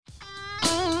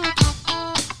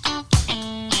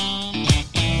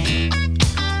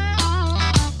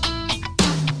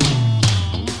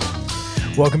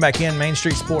Welcome back in Main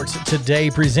Street Sports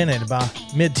Today, presented by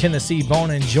Mid-Tennessee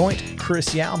Bone and Joint.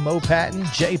 Chris Yao, Mo Patton,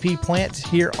 JP Plant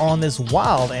here on this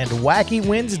wild and wacky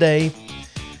Wednesday,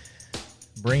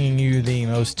 bringing you the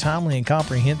most timely and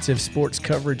comprehensive sports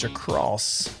coverage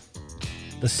across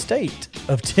the state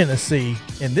of Tennessee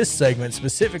in this segment,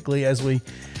 specifically as we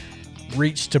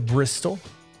reach to Bristol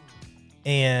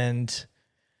and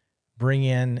bring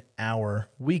in our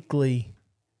weekly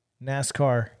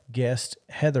NASCAR guest,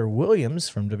 Heather Williams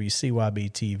from WCYB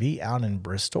TV out in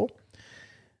Bristol.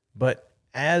 But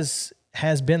as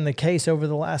has been the case over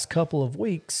the last couple of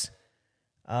weeks,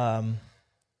 we'll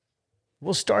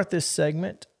start this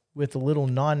segment with a little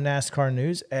non-NASCAR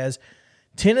news as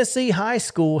Tennessee High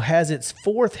School has its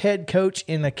fourth head coach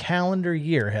in a calendar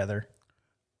year, Heather.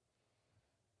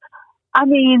 I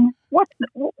mean, why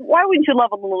wouldn't you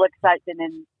love a little excitement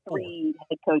in three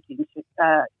head coaching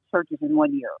searches in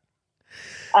 1 year?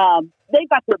 They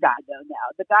got their guy, though,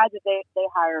 now. The guy that they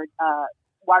hired,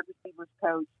 wide receivers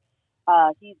coach,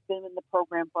 he's been in the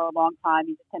program for a long time.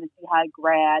 He's a Tennessee High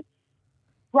grad.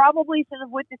 Probably should have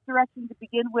went this direction to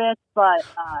begin with, but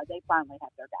they finally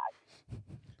have their guy.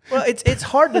 Well, it's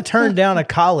hard to turn down a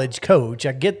college coach.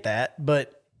 I get that,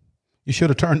 but you should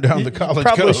have turned down the college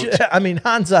coach. I mean,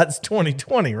 hindsight's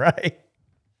 20/20, right?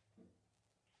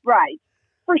 Right,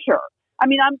 for sure. I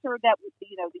mean, I'm sure that was,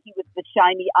 he was the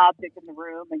shiny object in the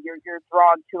room, and you're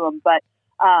drawn to him. But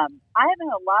I haven't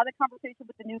had a lot of conversation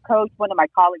with the new coach. One of my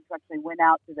colleagues actually went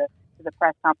out to the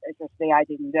press conference yesterday. I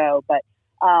didn't go, but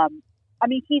I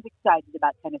mean, he's excited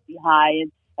about Tennessee High,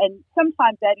 and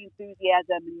sometimes that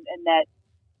enthusiasm and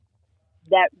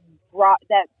that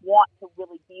want to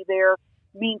really be there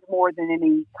means more than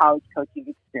any college coaching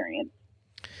experience.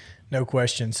 No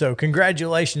question. So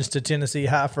congratulations to Tennessee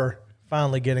High for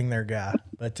finally getting their guy.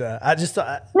 But I just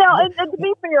thought... No, and to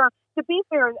be fair,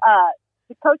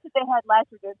 the coach that they had last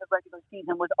year during the regular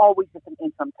season was always just an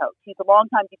interim coach. He's a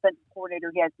longtime defensive coordinator.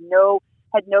 He had no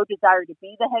desire to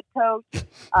be the head coach,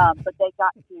 but they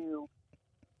got to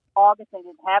August. They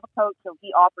didn't have a coach, so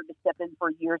he offered to step in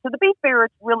for a year. So to be fair,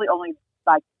 it's really only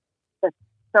like the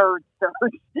third.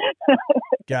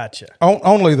 Gotcha.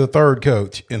 Only the third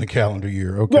coach in the calendar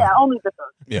year. Okay. Yeah, only the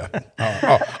third. Yeah.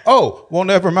 Well,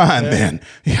 never mind then.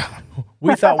 Yeah.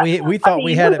 We thought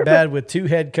we had it bad with two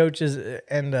head coaches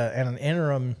and an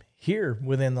interim here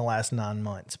within the last 9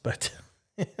 months, but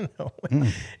it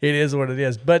is what it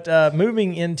is. But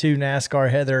moving into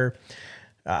NASCAR, Heather,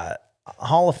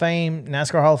 Hall of Fame,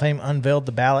 NASCAR Hall of Fame unveiled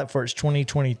the ballot for its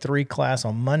 2023 class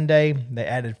on Monday. They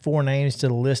added 4 names to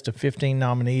the list of 15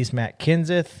 nominees. Matt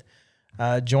Kenseth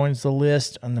joins the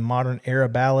list on the modern era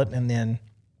ballot, and then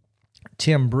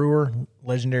Tim Brewer,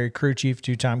 legendary crew chief,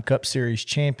 2-time Cup Series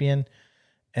champion.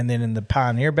 And then in the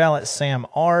Pioneer ballot, Sam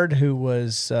Ard, who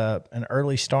was an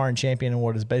early star and champion in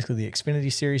what is basically the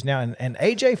Xfinity Series now, and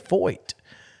A.J. Foyt,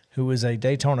 who was a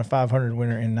Daytona 500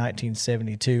 winner in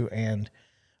 1972 and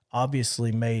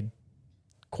obviously made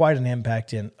quite an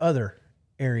impact in other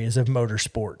areas of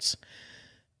motorsports.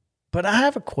 But I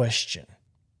have a question.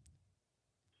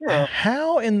 Sure.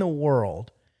 How in the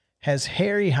world has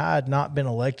Harry Hyde not been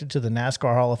elected to the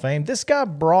NASCAR Hall of Fame? This guy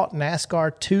brought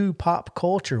NASCAR to pop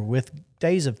culture with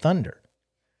Days of Thunder.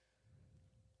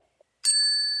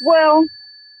 Well,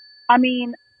 I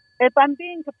mean, if I'm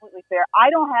being completely fair, I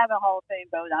don't have a Hall of Fame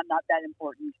vote. I'm not that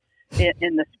important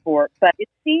in the sport. But it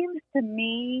seems to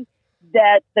me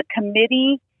that the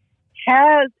committee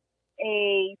has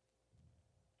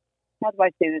how do I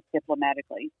say this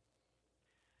diplomatically?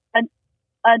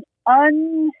 An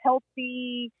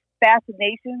unhealthy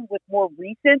fascination with more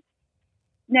recent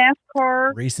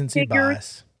NASCAR recency figures.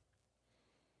 bias.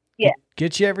 Yeah,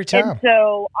 gets you every time. And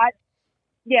so I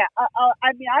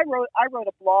wrote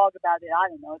a blog about it. I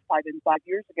don't know, it's probably been 5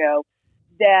 years ago.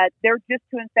 That they're just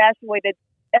too infatuated,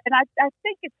 and I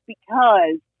think it's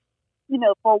because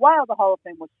for a while the Hall of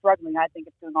Fame was struggling. I think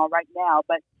it's doing all right now,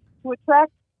 but to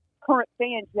attract current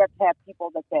fans, you have to have people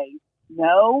that they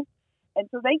know. And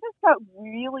so they just got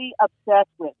really obsessed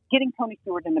with getting Tony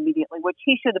Stewart in immediately, which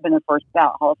he should have been a first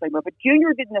ballot Hall of Famer. But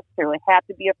Junior didn't necessarily have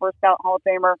to be a first ballot Hall of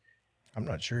Famer. I'm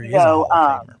not sure he is a Hall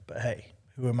of Famer, but hey,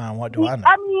 who am I and what do I know?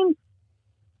 I mean,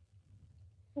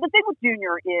 the thing with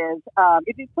Junior is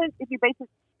if you base it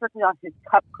strictly on his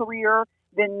Cup career,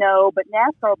 then no. But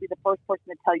NASCAR will be the first person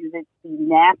to tell you that it's the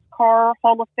NASCAR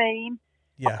Hall of Fame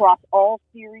across all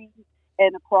series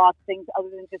and across things other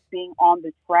than just being on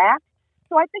the track.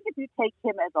 So I think if you take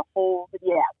him as a whole,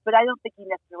 yes, but I don't think he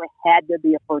necessarily had to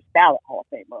be a first ballot Hall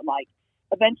of Famer. Like,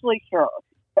 eventually, sure,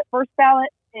 but first ballot,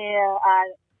 you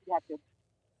have to.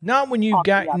 Not when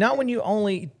you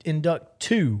only induct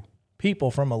 2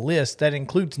 people from a list that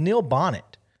includes Neil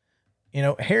Bonnet. You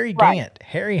know, Harry Right. Gant,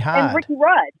 Harry Hyde, And Ricky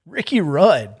Rudd. Ricky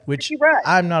Rudd, which Ricky Rudd.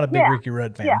 I'm not a big Yeah. Ricky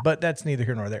Rudd fan, Yeah. but that's neither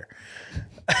here nor there.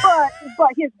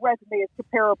 But his resume is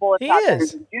comparable, if He not better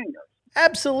is. than Junior's.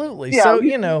 Absolutely. Yeah, So,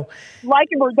 he- you know,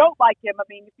 Like him or don't like him, I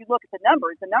mean, if you look at the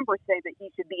numbers say that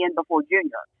he should be in before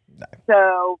Junior.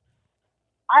 So,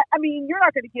 I mean, you're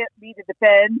not going to get me to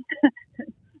defend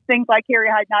things like Harry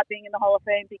Hyde not being in the Hall of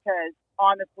Fame because,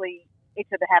 honestly, it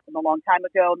should have happened a long time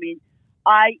ago. I mean,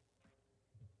 I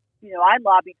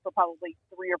lobbied for probably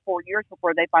 3 or 4 years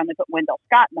before they finally put Wendell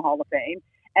Scott in the Hall of Fame.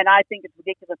 And I think it's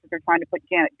ridiculous that they're trying to put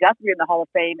Janet Guthrie in the Hall of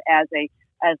Fame as a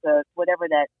whatever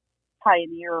that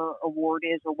Pioneer Award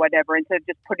is or whatever, instead of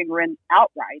just putting her in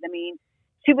outright. I mean,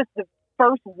 she was the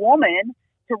first woman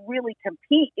to really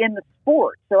compete in the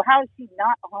sport. So how is she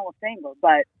not a Hall of Famer?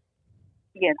 But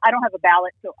again, I don't have a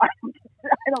ballot, so I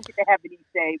don't get to have any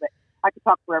say. But I could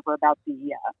talk forever about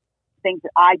the things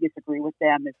that I disagree with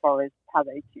them as far as how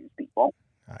they choose people.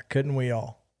 Couldn't we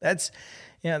all? That's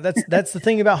the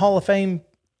thing about Hall of Fame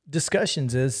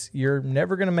discussions is you're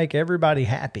never going to make everybody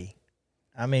happy.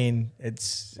 I mean,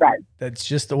 that's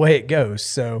just the way it goes.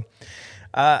 So,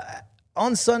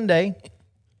 on Sunday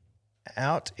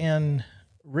out in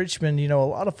Richmond, you know, a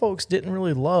lot of folks didn't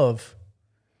really love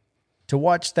to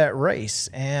watch that race,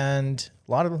 and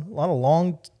a lot of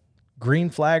long green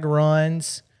flag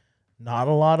runs, not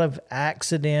a lot of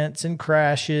accidents and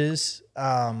crashes.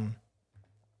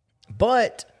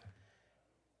 But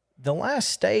the last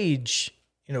stage,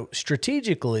 you know,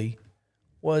 strategically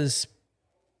was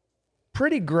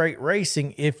pretty great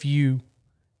racing if you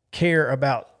care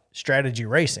about strategy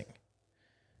racing.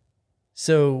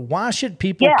 So why should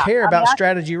people care about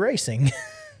strategy racing?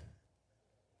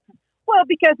 Well,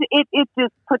 because it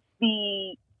just puts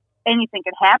the anything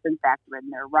can happen factor in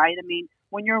there, right? I mean,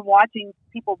 when you're watching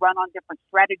people run on different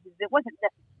strategies, it wasn't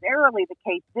necessarily the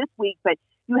case this week, but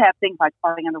you have things like,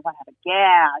 are they going to run out of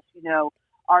gas? You know,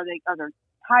 are their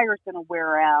tires going to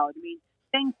wear out? I mean,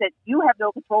 things that you have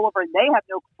no control over and they have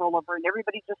no control over, and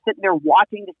everybody's just sitting there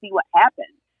watching to see what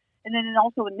happens. And then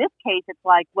also in this case, it's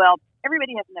like, well,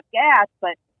 everybody has enough gas,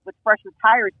 but with fresher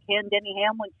tires, can Denny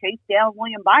Hamlin chase down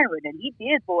William Byron? And he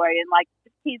did, boy, in like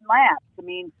 15 laps. I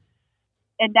mean,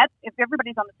 and that's, if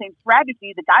everybody's on the same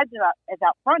strategy, the guy that is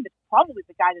out front is probably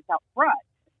the guy that's out front,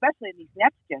 especially in these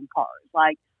next-gen cars.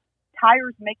 Like,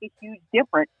 tires make a huge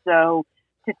difference. So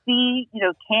to see, you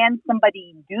know, can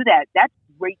somebody do that? That's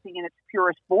racing in its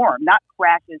purest form, not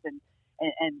crashes and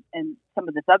some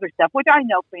of this other stuff, which I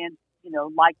know fans, you know,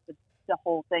 like the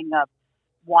whole thing of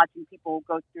watching people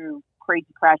go through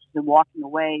crazy crashes and walking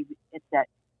away. It's that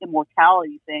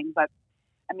immortality thing. But,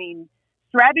 I mean,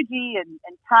 strategy and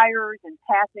tires and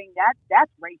passing,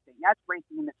 that's racing. That's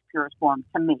racing in its purest form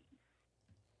to me.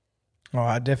 Oh,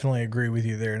 I definitely agree with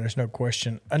you there. There's no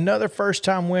question. Another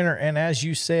first-time winner, and as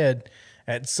you said,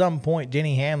 at some point,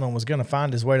 Denny Hamlin was going to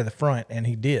find his way to the front, and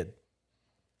he did.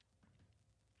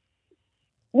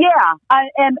 Yeah,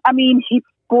 I mean, I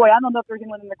don't know if there's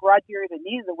anyone in the garage area that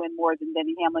needed to win more than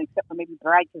Denny Hamlin, except for maybe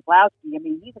Brad Keselowski. I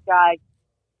mean, he's a guy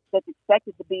that's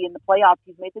expected to be in the playoffs.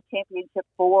 He's made the championship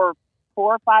for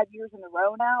 4 or 5 years in a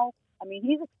row now. I mean,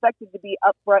 he's expected to be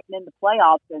up front and in the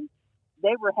playoffs, and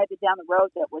they were headed down the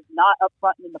road that was not up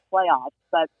front and in the playoffs.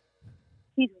 But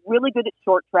he's really good at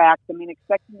short tracks. I mean,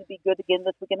 expecting to be good again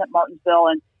this weekend at Martinsville,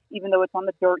 and even though it's on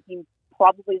the dirt, he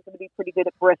probably is going to be pretty good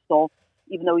at Bristol,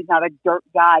 even though he's not a dirt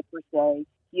guy per se.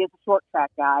 He is a short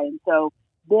track guy. And so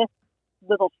this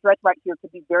little stretch right here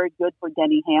could be very good for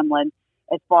Denny Hamlin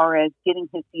as far as getting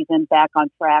his season back on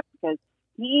track, because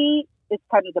he is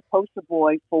kind of the poster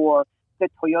boy for the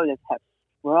Toyotas have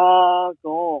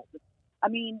struggled. I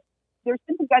mean, there's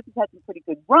been some guys who've had some pretty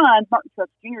good runs. Martin Truex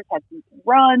Jr.'s had some good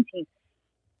runs. He's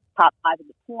top 5 in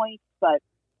the points. But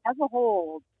as a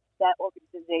whole, that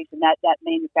organization, that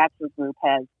manufacturer group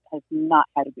has not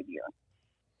had a good year.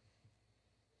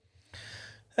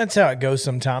 That's how it goes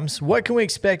sometimes. What can we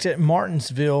expect at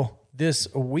Martinsville this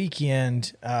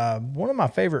weekend? One of my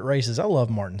favorite races. I love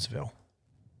Martinsville.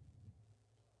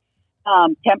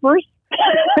 Tempers.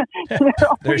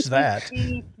 There's that.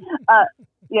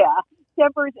 Yeah.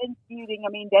 Tempers and feuding. I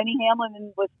mean, Denny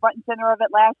Hamlin was front and center of it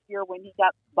last year when he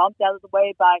got bumped out of the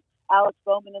way by Alex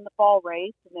Bowman in the fall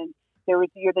race. And then there was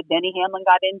the year that Denny Hamlin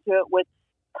got into it with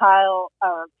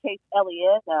Chase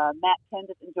Elliott, Matt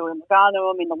Kenseth, and Joey Logano.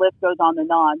 I mean, the list goes on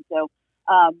and on. So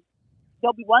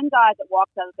there'll be one guy that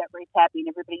walks out of that race happy, and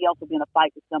everybody else will be in a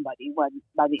fight with somebody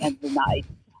by the end of the night.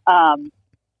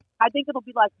 I think it'll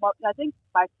be like Martin. I think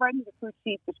my friend, the crew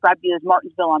chief, described it as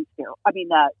Martinsville on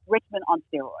steroids. Richmond on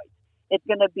steroids. It's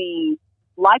going to be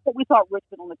like what we saw at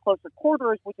Richmond on the closer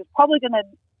quarters, which is probably going to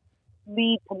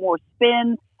lead to more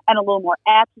spin and a little more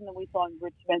action than we saw in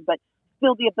Richmond, but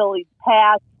still the ability to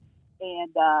pass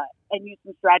and use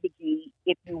some strategy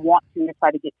if you want to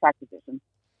try to get track position.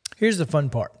 Here's the fun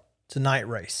part. It's a night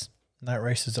race. Night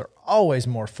races are always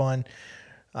more fun.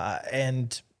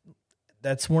 And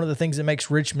that's one of the things that makes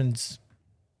Richmond's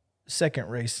second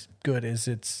race good is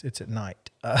it's at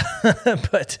night.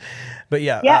 But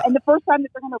yeah. Yeah, and the first time that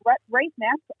they're going to race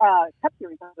Cup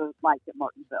Series under the lights at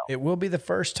Martinsville. It will be the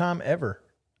first time ever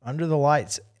under the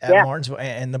lights at Martinsville,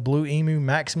 and the Blue Emu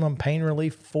Maximum Pain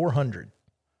Relief 400.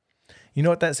 You know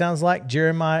what that sounds like?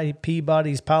 Jeremiah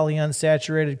Peabody's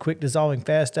polyunsaturated, quick dissolving,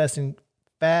 fast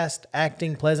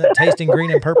acting, pleasant tasting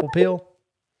green and purple pill.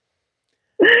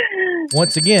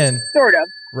 Once again, sort of.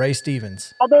 Ray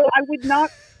Stevens. Although I would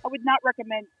not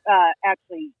recommend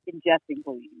actually ingesting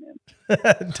Blue Emu.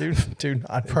 Do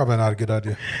not. Probably not a good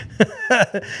idea.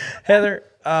 Heather,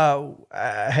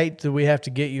 I hate that we have to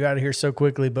get you out of here so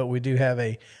quickly, but we do have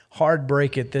a hard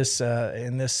break at this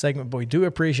in this segment. But we do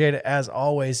appreciate it as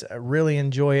always. I really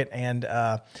enjoy it, and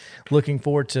looking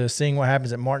forward to seeing what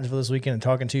happens at Martinsville this weekend and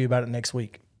talking to you about it next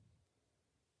week.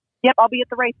 Yep, I'll be at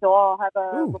the race, so I'll have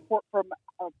a report from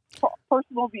a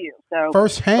personal view. So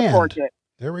firsthand.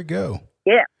 There we go.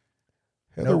 Yeah.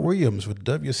 Heather Williams with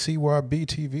WCYB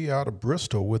TV out of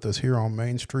Bristol with us here on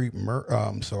Main Street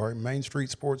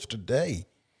Sports Today,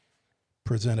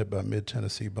 presented by Mid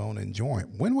Tennessee Bone and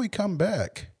Joint. When we come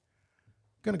back,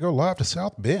 we're going to go live to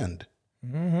South Bend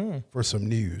for some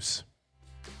news.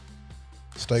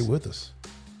 Stay with us.